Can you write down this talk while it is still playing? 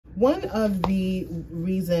One of the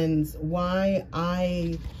reasons why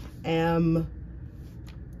I am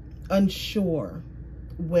unsure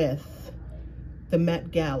with the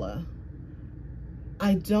Met Gala,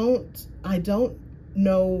 I don't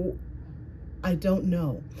know.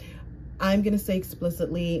 I'm going to say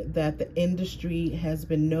explicitly that the industry has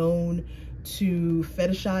been known to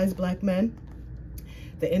fetishize Black men.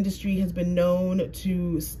 The industry has been known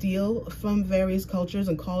to steal from various cultures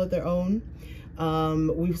and call it their own.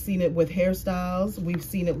 We've seen it with hairstyles. We've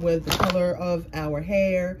seen it with the color of our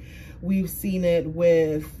hair. We've seen it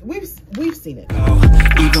with, we've seen it.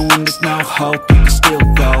 Even when there's no hope, you can still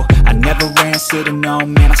go. I never ran, said no,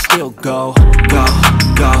 man, I still go. Go,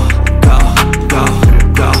 go, go, go,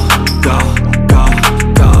 go, go, go,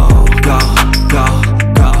 go, go, go,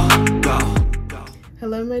 go.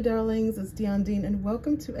 Hello, my darlings, it's Dean, and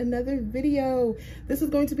welcome to another video. This is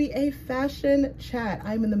going to be a fashion chat.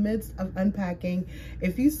 I'm in the midst of unpacking.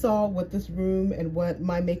 If you saw what this room and what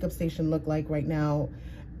my makeup station look like right now,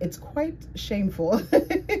 it's quite shameful.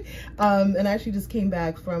 And I actually just came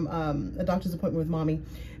back from a doctor's appointment with mommy.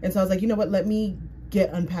 And so I was like, you know what, let me get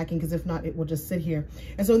unpacking, because if not, it will just sit here.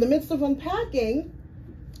 And so in the midst of unpacking,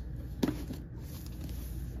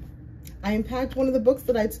 I unpacked one of the books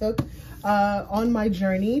that I took on my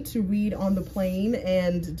journey to read on the plane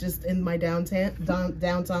and just in my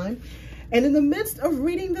downtime. And in the midst of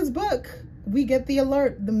reading this book, we get the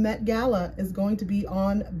alert: the Met Gala is going to be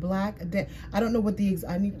on Black Day. I don't know what the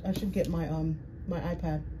I should get my my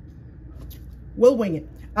iPad. We'll wing it.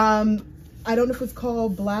 I don't know if it's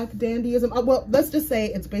called Black Dandyism. Well, let's just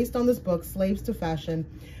say it's based on this book, Slaves to Fashion: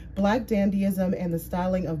 Black Dandyism and the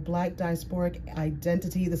Styling of Black Diasporic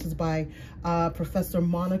Identity. This is by Professor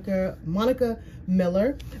Monica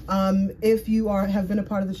Miller. If you have been a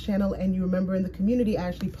part of this channel and you remember, in the community, I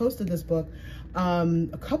actually posted this book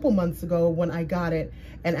a couple months ago when I got it,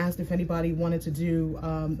 and asked if anybody wanted to do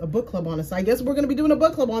a book club on it. So I guess we're going to be doing a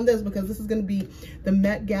book club on this, because this is going to be the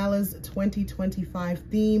Met Gala's 2025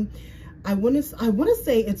 theme. I want to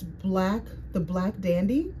say it's the Black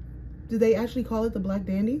Dandy. Do they actually call it the Black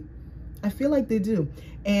Dandy? I feel like they do.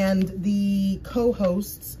 And the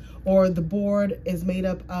co-hosts, or the board, is made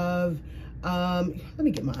up of, let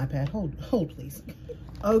me get my iPad. Hold please.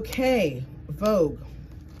 Okay, Vogue.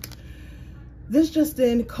 This just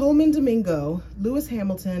in: Coleman Domingo, Lewis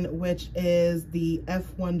Hamilton, which is the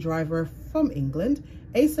F1 driver from England,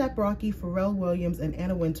 A$AP Rocky, Pharrell Williams, and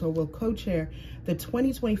Anna Wintour will co-chair the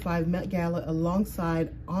 2025 Met Gala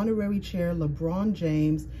alongside honorary chair LeBron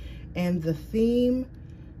James. And the theme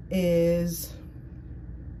is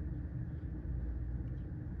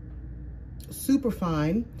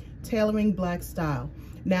Superfine, Tailoring Black Style.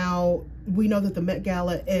 Now, we know that the Met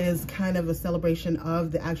Gala is kind of a celebration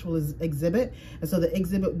of the actual exhibit. And so the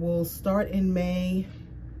exhibit will start in May.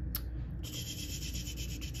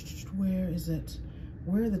 Where is it?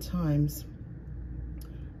 Where are the times?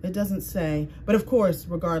 It doesn't say. But of course,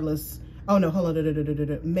 regardless. Oh, no, hold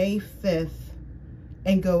on. May 5th.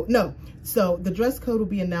 And go, no. So the dress code will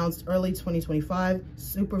be announced early 2025.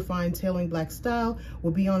 Superfine Tailoring Black Style will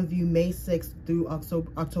be on view May 6th through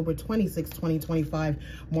October 26th, 2025.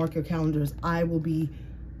 Mark your calendars. I will be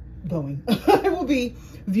going. I will be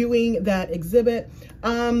viewing that exhibit.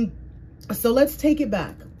 So let's take it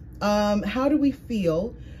back. How do we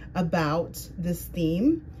feel about this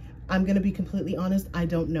theme? I'm going to be completely honest. I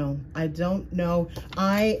don't know. I don't know.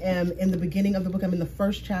 I am in the beginning of the book. I'm in the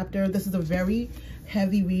first chapter. This is a very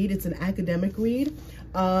heavy read. It's an academic read.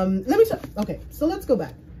 Okay, so let's go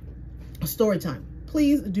back. Story time.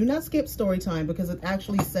 Please do not skip story time, because it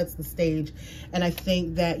actually sets the stage. And I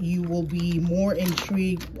think that you will be more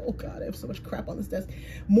intrigued. Oh God, I have so much crap on this desk.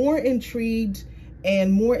 More intrigued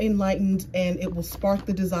and more enlightened, and it will spark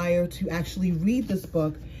the desire to actually read this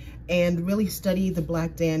book and really study the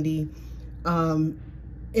Black Dandy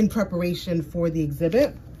in preparation for the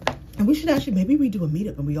exhibit. And we should actually, maybe we do a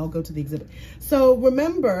meetup and we all go to the exhibit. So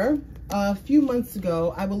remember, a few months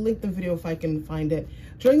ago, I will link the video if I can find it.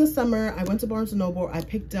 During the summer, I went to Barnes & Noble. I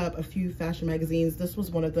picked up a few fashion magazines. This was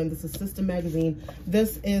one of them. This is System Magazine.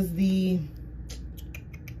 This is the,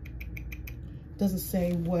 doesn't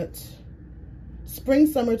say what, Spring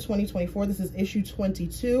Summer 2024. This is issue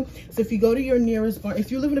 22. So if you go to your nearest bar, if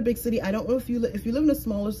you live in a big city, I don't know if you live in a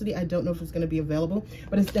smaller city, I don't know if it's going to be available,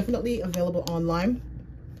 but it's definitely available online.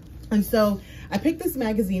 And so I picked this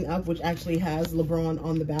magazine up, which actually has LeBron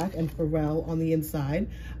on the back and Pharrell on the inside,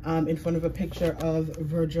 in front of a picture of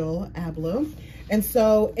Virgil Abloh. And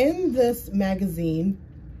so in this magazine,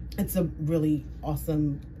 it's a really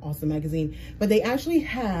awesome magazine, but they actually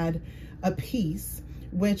had a piece,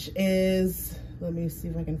 which is, let me see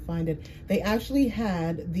if I can find it. They actually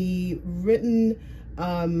had the written,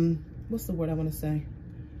 what's the word I want to say?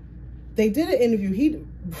 They did an interview.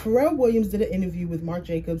 Pharrell Williams did an interview with Marc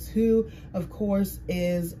Jacobs, who, of course,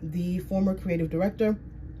 is the former creative director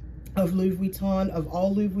of Louis Vuitton, of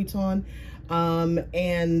all Louis Vuitton.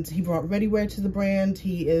 And he brought ready-wear to the brand.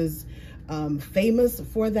 He is famous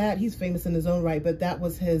for that. He's famous in his own right, but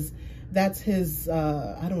that's his,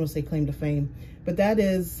 I don't want to say claim to fame, but that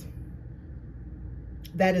is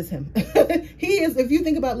him. He is, if you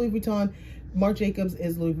think about Louis Vuitton, Marc Jacobs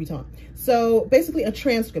is Louis Vuitton. So basically a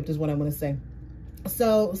transcript is what I want to say.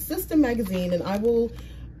 So System Magazine, and I will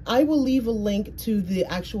leave a link to the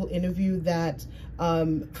actual interview that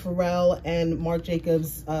Pharrell and Marc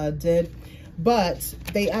Jacobs did. But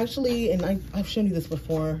they actually, and I've shown you this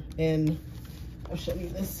before, and I've shown you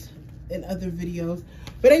this in other videos.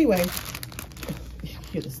 But anyway,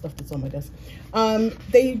 here's the stuff that's on my desk.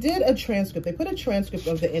 They did a transcript. They put a transcript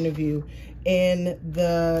of the interview in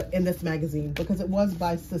this magazine, because it was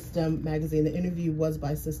by System Magazine. The interview was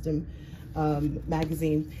by System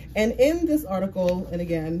Magazine. And in this article, and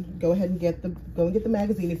again, go ahead and get the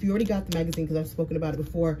magazine. If you already got the magazine, because I've spoken about it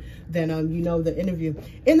before, then you know the interview.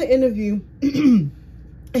 In the interview,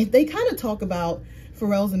 they kind of talk about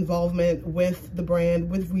Pharrell's involvement with the brand,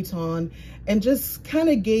 with Vuitton, and just kind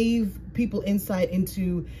of gave people insight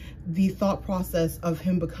into the thought process of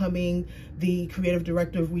him becoming the creative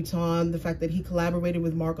director of Vuitton, the fact that he collaborated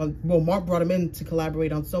with Marc on, well, Marc brought him in to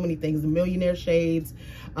collaborate on so many things, the millionaire shades,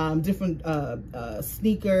 different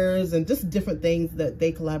sneakers, and just different things that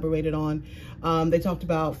they collaborated on. They talked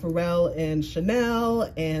about Pharrell and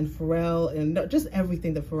Chanel, and Pharrell and just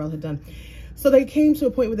everything that Pharrell had done. So they came to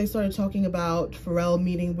a point where they started talking about Pharrell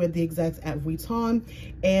meeting with the execs at Vuitton,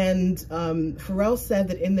 and Pharrell said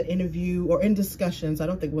that in the interview, or in discussions, I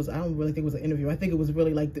don't really think it was an interview. I think it was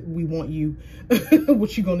really like, we want you,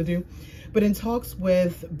 what you gonna do? But in talks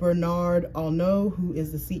with Bernard Arnault, who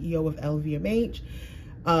is the CEO of LVMH,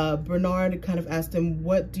 Bernard kind of asked him,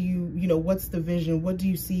 what do what's the vision? What do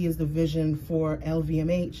you see as the vision for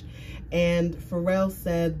LVMH? And Pharrell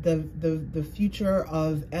said the future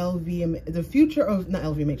of of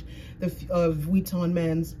Vuitton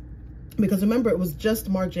men's, because remember, it was just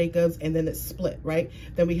Marc Jacobs and then it split, right?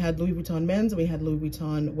 Then we had Louis Vuitton men's and we had Louis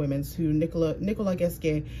Vuitton women's, who Nicolas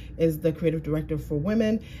Guesquier is the creative director for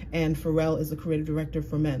women and Pharrell is the creative director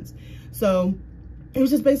for men's. So it was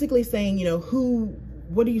just basically saying,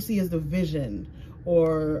 what do you see as the vision,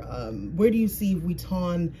 or where do you see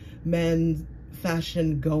Vuitton men's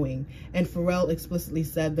fashion going? And Pharrell explicitly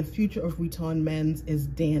said the future of Vuitton men's is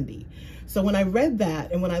dandy. So when I read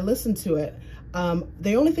that and when I listened to it,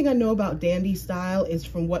 the only thing I know about dandy style is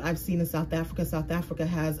from what I've seen in South Africa. South Africa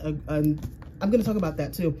has I'm going to talk about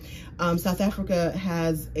that too. South Africa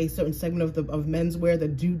has a certain segment of menswear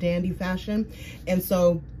that do dandy fashion, and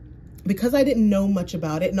so because I didn't know much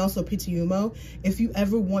about it, and also Petit Uomo, if you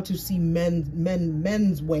ever want to see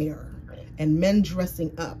menswear and men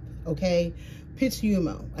dressing up, okay, Petit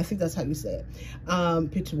Uomo, I think that's how you say it.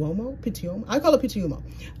 Petit Uomo, I call it Petit Uomo.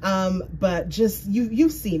 But just,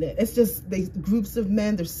 you've seen it. It's just groups of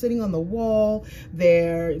men, they're sitting on the wall,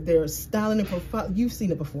 they're styling a profile. You've seen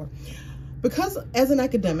it before. Because as an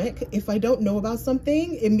academic, if I don't know about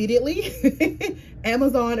something immediately,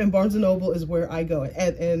 Amazon and Barnes & Noble is where I go,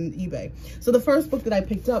 and eBay. So the first book that I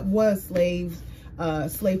picked up was Slave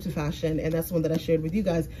to Fashion, and that's the one that I shared with you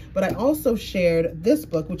guys. But I also shared this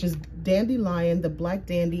book, which is Dandelion, the Black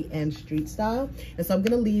Dandy and Street Style. And so I'm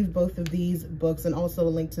going to leave both of these books and also a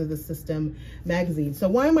link to the System magazine. So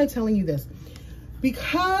why am I telling you this?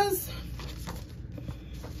 Because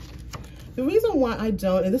the reason why I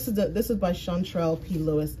don't, and this is by Chantrell P.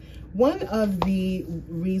 Lewis, one of the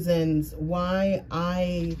reasons why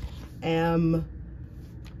I am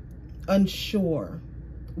unsure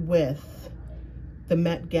with the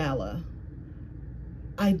Met Gala,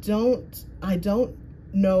 I don't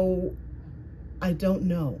know.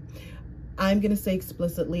 I'm going to say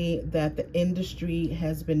explicitly that the industry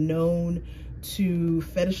has been known to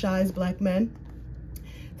fetishize Black men.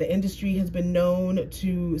 The industry has been known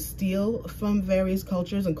to steal from various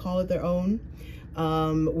cultures and call it their own.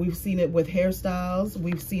 We've seen it with hairstyles.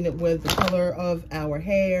 We've seen it with the color of our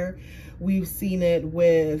hair. We've seen it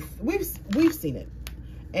with, we've seen it.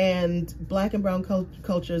 And Black and brown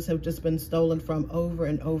cultures have just been stolen from over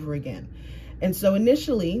and over again. And so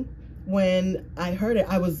initially, when I heard it,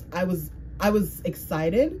 I was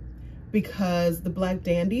excited, because the Black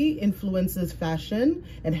Dandy influences fashion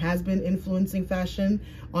and has been influencing fashion.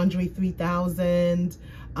 Andre 3000, is it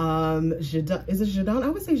Jadana? I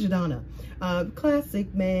would say Jadana.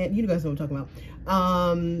 Classic Man, you guys know what I'm talking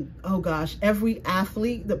Oh gosh, every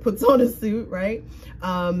athlete that puts on a suit, right?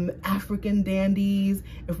 African dandies.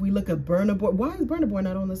 If we look at Burna Boy, why is Burna Boy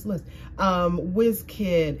not on this list?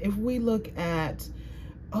 Wizkid. If we look at,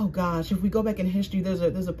 oh gosh, if we go back in history,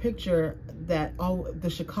 there's a picture that all the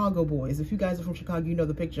Chicago boys, if you guys are from Chicago, you know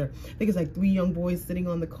the picture. I think it's like 3 young boys sitting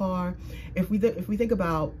on the car. If we think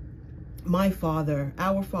about my father,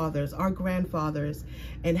 our fathers, our grandfathers,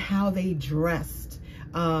 and how they dressed,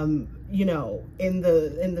 you know, in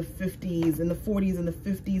the 50s, in the 40s, in the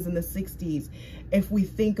 50s, and the 60s. If we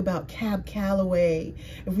think about Cab Calloway,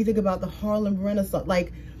 if we think about the Harlem Renaissance,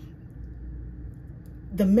 like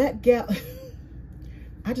the Met Gala,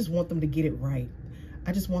 I just want them to get it right.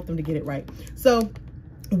 I just want them to get it right. So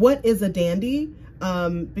what is a dandy?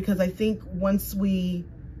 Because I think once we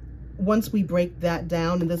break that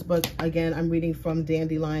down in this book, again, I'm reading from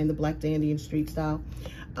Dandelion, the Black Dandy and Street Style.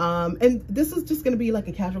 And this is just going to be like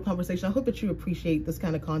a casual conversation. I hope that you appreciate this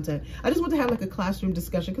kind of content. I just want to have like a classroom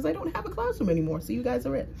discussion because I don't have a classroom anymore. So you guys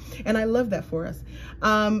are it. And I love that for us.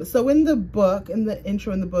 So in the book, in the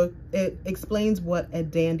intro in the book, it explains what a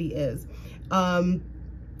dandy is.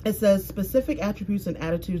 It says specific attributes and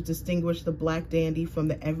attitudes distinguish the black dandy from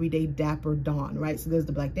the everyday dapper don, right? So there's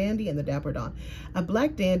the black dandy and the dapper don. A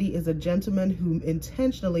black dandy is a gentleman who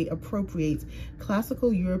intentionally appropriates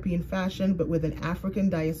classical European fashion, but with an African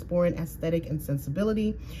diasporan aesthetic and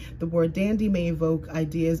sensibility. The word dandy may evoke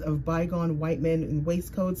ideas of bygone white men in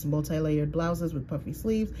waistcoats, multi-layered blouses with puffy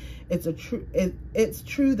sleeves. It's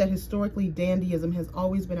true that historically dandyism has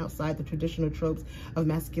always been outside the traditional tropes of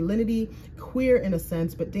masculinity, queer in a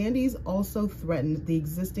sense, but dandies also threaten the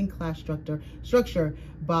existing class structure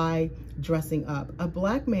by dressing up. A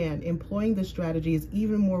black man employing this strategy is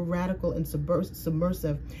even more radical and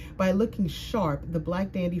submersive. By looking sharp, the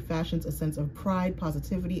black dandy fashions a sense of pride,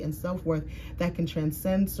 positivity, and self-worth that can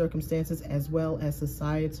transcend circumstances as well as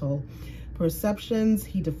societal perceptions.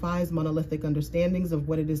 He defies monolithic understandings of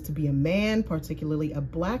what it is to be a man, particularly a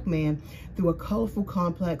black man, through a colorful,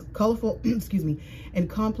 and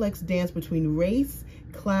complex dance between race,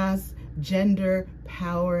 class, gender,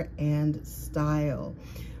 power, and style.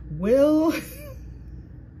 Will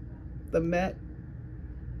the Met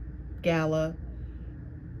Gala,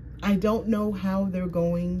 I don't know how they're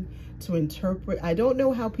going to interpret, I don't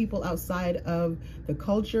know how people outside of the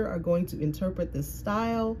culture are going to interpret this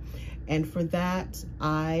style. And for that,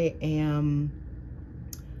 I am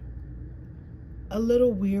a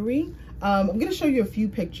little weary. I'm going to show you a few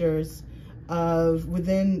pictures of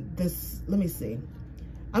within this. Let me see.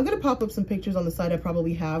 I'm going to pop up some pictures on the site I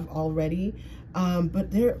probably have already.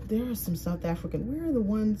 But there are some South African. Where are the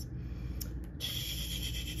ones?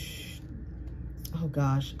 Oh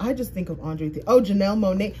gosh, I just think of Andre. Oh, Janelle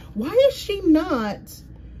Monáe. Why is she not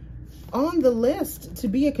on the list to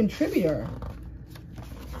be a contributor?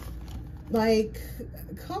 Like,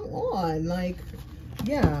 come on. Like,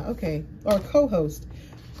 yeah, okay. Or co-host.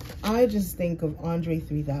 I just think of Andre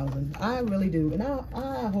 3000. I really do. And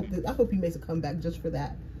I hope he makes a comeback just for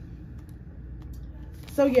that.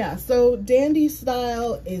 So yeah, so dandy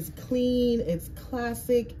style is clean, it's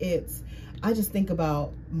classic, I just think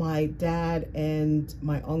about my dad and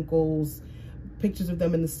my uncles, pictures of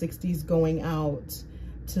them in the 60s going out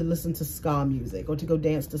to listen to ska music or to go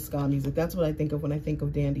dance to ska music. That's what I think of when I think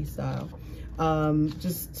of dandy style.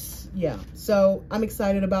 Yeah, so I'm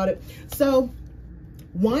excited about it. So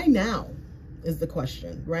why now is the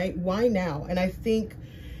question, right? Why now? And I think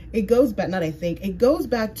it goes back, it goes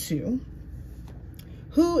back to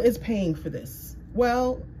who is paying for this?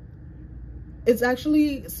 Well, it's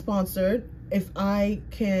actually sponsored. If I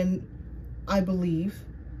believe,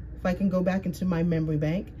 if I can go back into my memory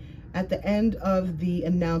bank, at the end of the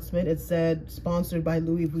announcement, it said sponsored by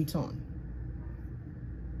Louis Vuitton.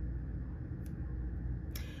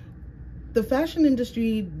 The fashion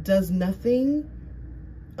industry does nothing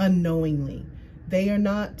unknowingly. They are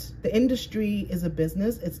not, the industry is a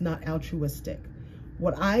business, it's not altruistic.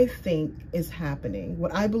 What I think is happening,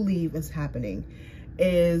 what I believe is happening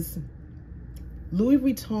is Louis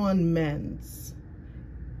Vuitton men's,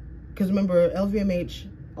 because remember, LVMH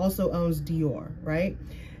also owns Dior, right?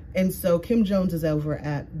 And so Kim Jones is over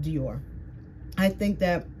at Dior. I think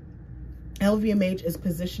that LVMH is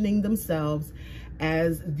positioning themselves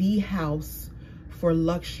as the house for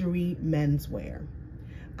luxury menswear.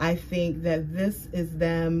 I think that this is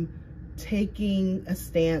them taking a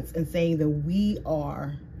stance and saying that we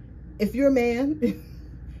are, if you're a man,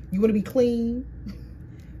 you want to be clean,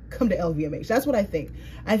 come to LVMH. That's what I think.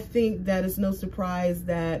 I think that it's no surprise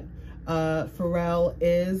that Pharrell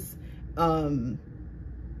is the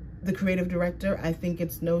creative director. I think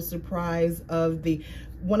it's no surprise of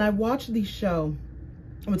when I watch the show,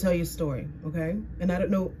 I'm gonna tell you a story, okay? And I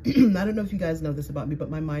don't know, I don't know if you guys know this about me, but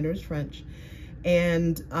my minor is French,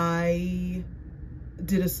 and I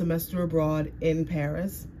did a semester abroad in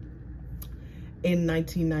Paris in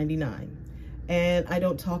 1999. And I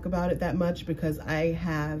don't talk about it that much because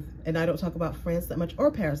I don't talk about France that much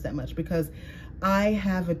or Paris that much because I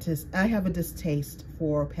have a distaste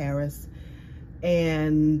for Paris,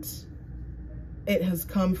 and it has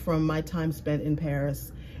come from my time spent in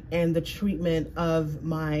Paris and the treatment of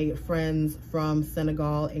my friends from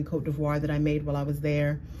Senegal and Cote d'Ivoire that I made while I was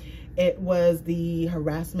there. It was the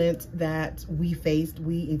harassment that we faced,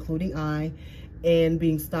 we including I, in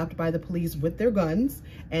being stopped by the police with their guns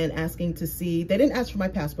and asking to see, they didn't ask for my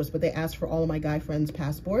passports, but they asked for all of my guy friends'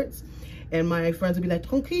 passports. And my friends would be like,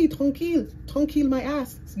 tranquille, tranquille, tranquille my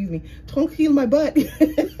ass, excuse me, tranquille my butt.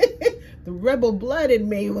 The rebel blood in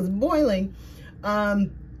me was boiling.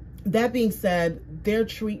 That being said, their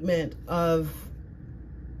treatment of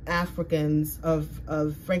Africans,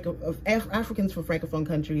 Africans from Francophone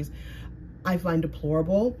countries, I find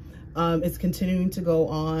deplorable. It's continuing to go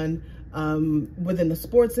on within the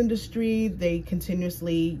sports industry. They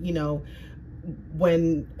continuously, you know,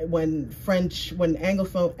 when French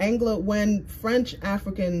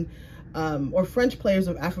African or French players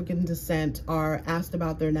of African descent are asked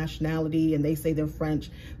about their nationality and they say they're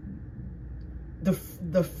French,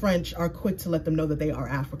 the French are quick to let them know that they are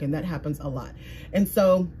African. That happens a lot. And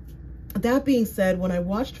so that being said, when I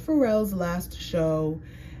watched Pharrell's last show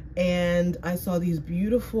and I saw these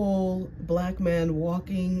beautiful black men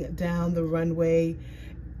walking down the runway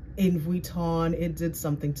in Vuitton, it did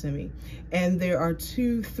something to me. And there are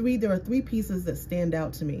three pieces that stand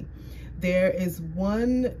out to me. There is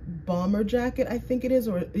one bomber jacket, I think it is,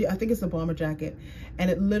 or I think it's a bomber jacket, and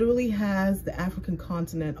it literally has the African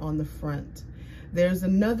continent on the front. There's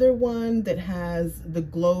another one that has the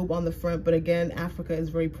globe on the front, but again, Africa is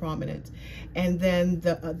very prominent. And then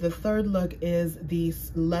the third look is the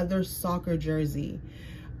leather soccer jersey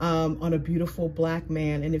on a beautiful black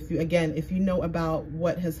man. And if you know about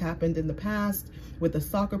what has happened in the past with the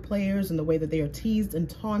soccer players and the way that they are teased and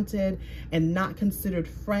taunted and not considered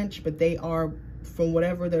French, but they are from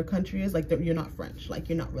whatever their country is, like you're not French, like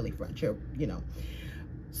you're not really French, you're, you know.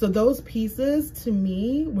 So those pieces to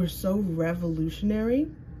me were so revolutionary,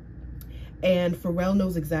 and Pharrell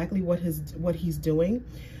knows exactly what he's doing.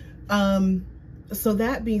 So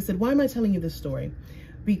that being said, why am I telling you this story?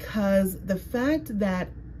 Because the fact that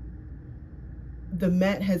the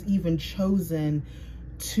Met has even chosen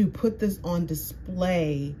to put this on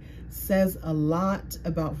display says a lot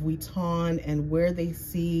about Vuitton and where they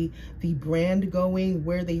see the brand going,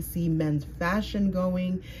 where they see men's fashion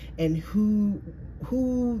going, and who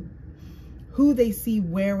they see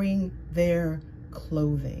wearing their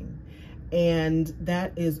clothing. And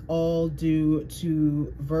that is all due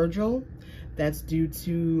to Virgil. That's due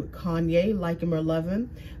to Kanye, like him or love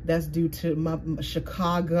him. That's due to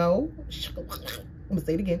Chicago. I'm gonna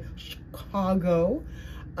say it again, Chicago.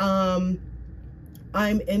 I'm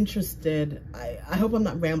interested. I hope I'm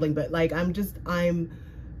not rambling, but like I'm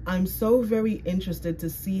so very interested to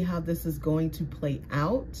see how this is going to play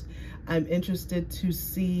out. I'm interested to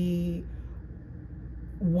see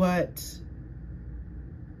what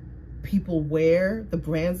people wear, the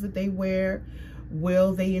brands that they wear.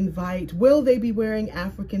 Will they be wearing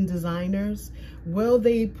African designers? Will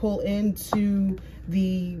they pull into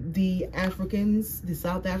the Africans, the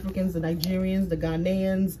South Africans, the Nigerians, the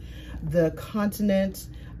Ghanaians, the continent?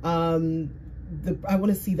 I want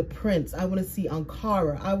to see the prints. I want to see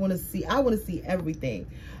Ankara. I want to see everything.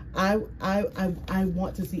 I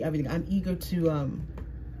want to see everything. I'm eager to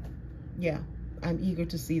I'm eager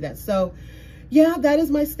to see that. So yeah, that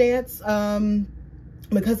is my stance.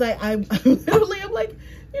 Because I'm literally, I'm like,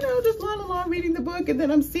 you know, just la reading the book, and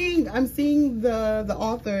then I'm seeing the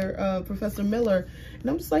author, Professor Miller, and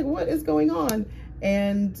I'm just like, what is going on?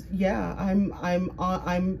 And yeah,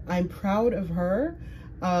 I'm proud of her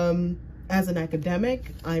as an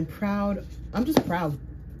academic. I'm proud. I'm just proud.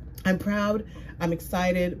 I'm proud. I'm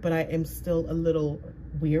excited, but I am still a little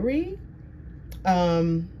weary.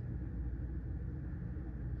 Yeah.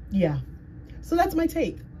 So that's my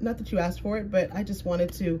take. Not that you asked for it, but I just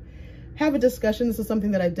wanted to have a discussion. This is something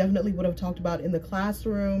that I definitely would have talked about in the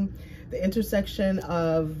classroom. The intersection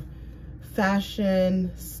of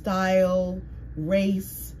fashion, style,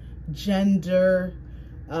 race, gender,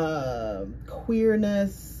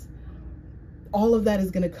 queerness, all of that is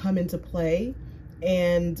going to come into play.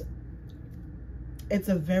 And it's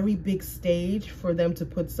a very big stage for them to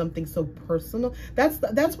put something so personal.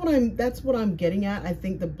 That's what I'm getting at. I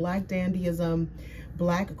think the Black dandyism,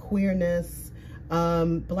 Black queerness,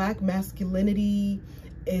 Black masculinity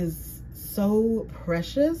is so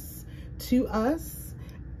precious to us,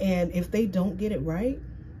 and if they don't get it right,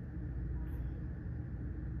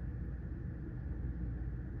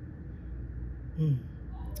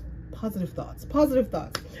 positive thoughts, positive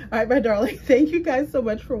thoughts. All right, my darling, thank you guys so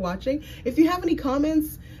much for watching. If you have any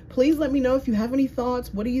comments, please let me know. If you have any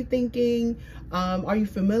thoughts, what are you thinking? Are you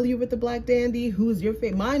familiar with the Black Dandy? Who is your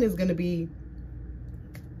favorite? Mine is going to be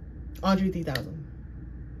Andre 3000.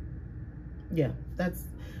 Yeah, that's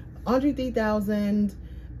Andre 3000.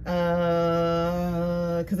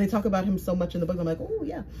 Because they talk about him so much in the book. I'm like, oh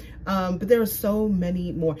yeah. But there are so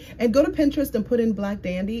many more. And go to Pinterest and put in Black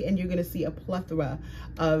Dandy, and you're gonna see a plethora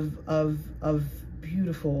of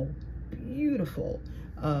beautiful, beautiful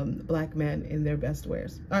Black men in their best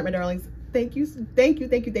wears. All right, my darlings. Thank you.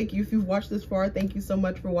 If you've watched this far, thank you so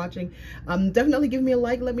much for watching. Definitely give me a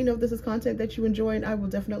like. Let me know if this is content that you enjoy, and I will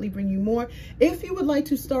definitely bring you more. If you would like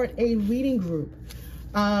to start a reading group,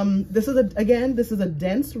 this is a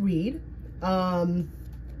dense read,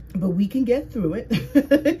 but we can get through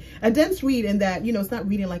it. A dense read in that, you know, it's not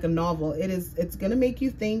reading like a novel. It's going to make you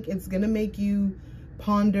think. It's going to make you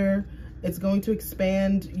ponder. It's going to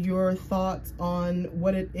expand your thoughts on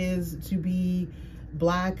what it is to be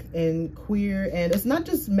Black and queer. And it's not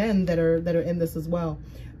just men that are in this as well.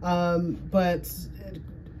 But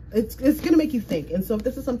it's going to make you think. And so if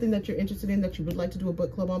this is something that you're interested in, that you would like to do a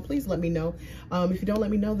book club on, please let me know. If you don't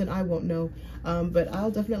let me know, then I won't know. But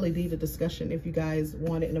I'll definitely lead a discussion if you guys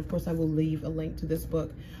want it. And of course, I will leave a link to this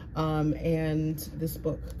book and this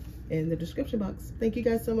book in the description box. Thank you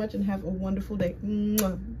guys so much, and have a wonderful day.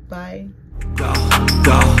 Mwah. Bye.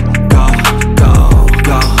 Go.